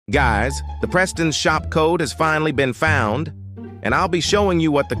Guys, the Preston's shop code has finally been found, and I'll be showing you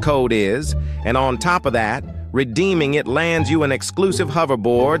what the code is, and on top of that, redeeming it lands you an exclusive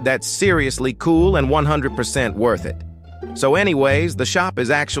hoverboard that's seriously cool and 100% worth it. So anyways, the shop is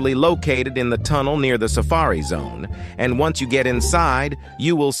actually located in the tunnel near the Safari Zone, and once you get inside,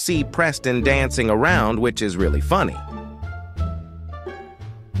 you will see Preston dancing around, which is really funny.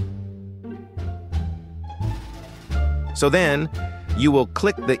 So then, you will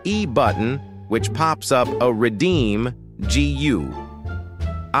click the E button, which pops up a Redeem GU.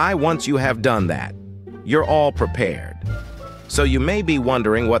 Once you have done that, you're all prepared. So you may be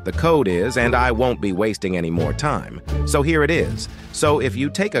wondering what the code is, and I won't be wasting any more time. So here it is. So if you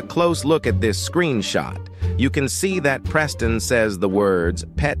take a close look at this screenshot, you can see that Preston says the words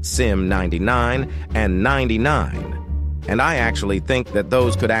PetSim 99 and 99. And I actually think that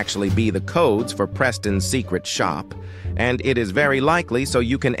those could actually be the codes for Preston's secret shop, and it is very likely so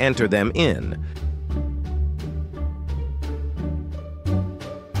you can enter them in.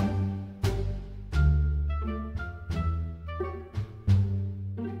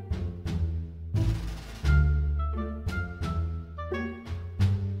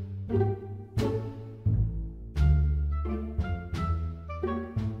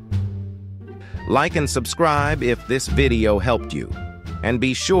 Like and subscribe if this video helped you. And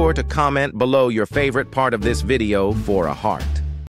be sure to comment below your favorite part of this video for a heart.